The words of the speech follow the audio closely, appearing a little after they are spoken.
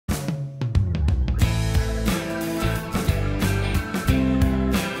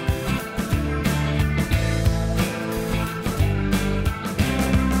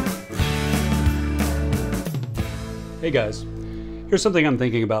Hey guys, here's something I'm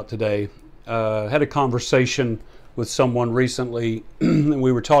thinking about today. Had a conversation with someone recently and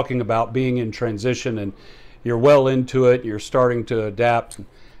we were talking about being in transition, and you're well into it, you're starting to adapt,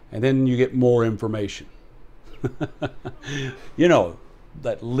 and then you get more information. You know,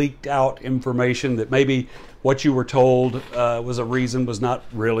 that leaked out information that maybe what you were told was a reason was not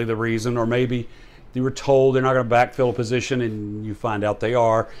really the reason, or maybe you were told they're not going to backfill a position and you find out they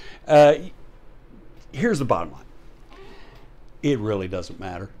are. Here's the bottom line. It really doesn't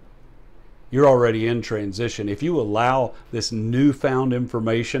matter. You're already in transition. If you allow this newfound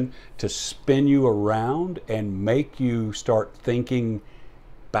information to spin you around and make you start thinking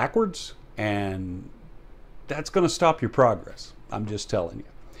backwards, and that's going to stop your progress. I'm just telling you.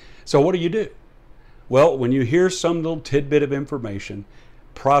 So what do? Well, when you hear some little tidbit of information,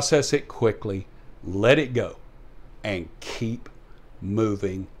 process it quickly, let it go, and keep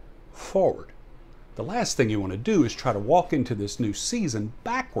moving forward. The last thing you want to do is try to walk into this new season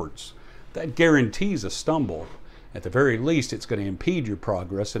backwards. That guarantees a stumble. At the very least, it's going to impede your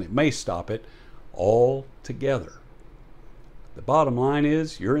progress, and it may stop it altogether. The bottom line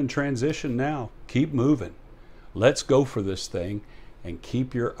is you're in transition now. Keep moving. Let's go for this thing and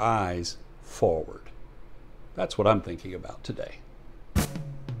keep your eyes forward. That's what I'm thinking about today.